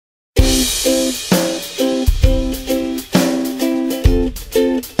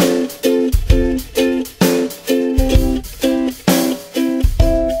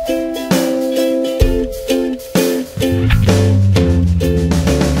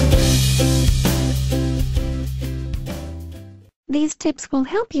These tips will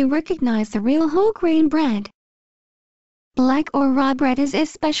help you recognize the real whole grain bread. Black or raw bread is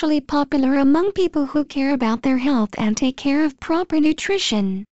especially popular among people who care about their health and take care of proper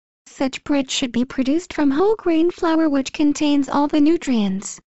nutrition. Such bread should be produced from whole grain flour, which contains all the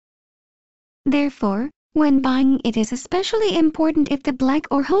nutrients. Therefore, when buying it is especially important if the black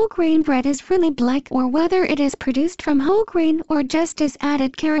or whole grain bread is really black, or whether it is produced from whole grain or just as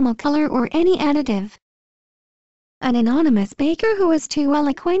added caramel color or any additive. An anonymous baker who is too well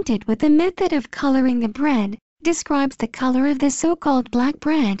acquainted with the method of coloring the bread describes the color of the so-called black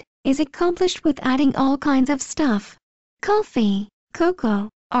bread is accomplished with adding all kinds of stuff: coffee, cocoa,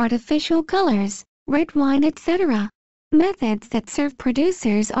 artificial colors, red wine, etc. Methods that serve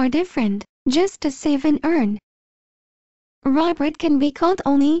producers are different, just to save and earn. Raw bread can be called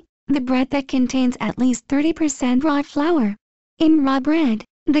only the bread that contains at least 30% rye flour. In raw bread,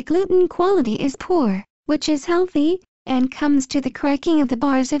 the gluten quality is poor, which is healthy, and comes to the cracking of the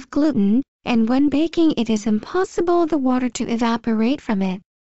bars of gluten, and when baking it is impossible the water to evaporate from it.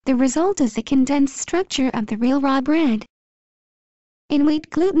 The result is a condensed structure of the real raw bread. In wheat,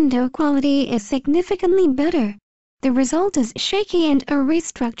 gluten dough quality is significantly better. The result is shaky and a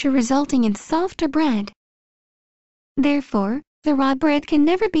restructure, resulting in softer bread. Therefore, the raw bread can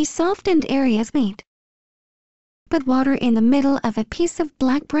never be soft and airy as wheat. Put water in the middle of a piece of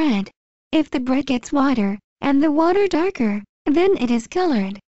black bread. If the bread gets whiter, and the water darker, then it is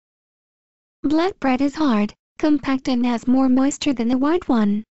colored. Black bread is hard, compact, and has more moisture than the white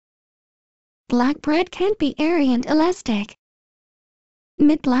one. Black bread can be airy and elastic.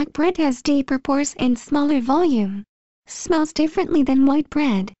 Mid-black bread has deeper pores and smaller volume. Smells differently than white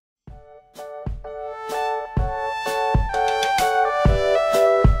bread.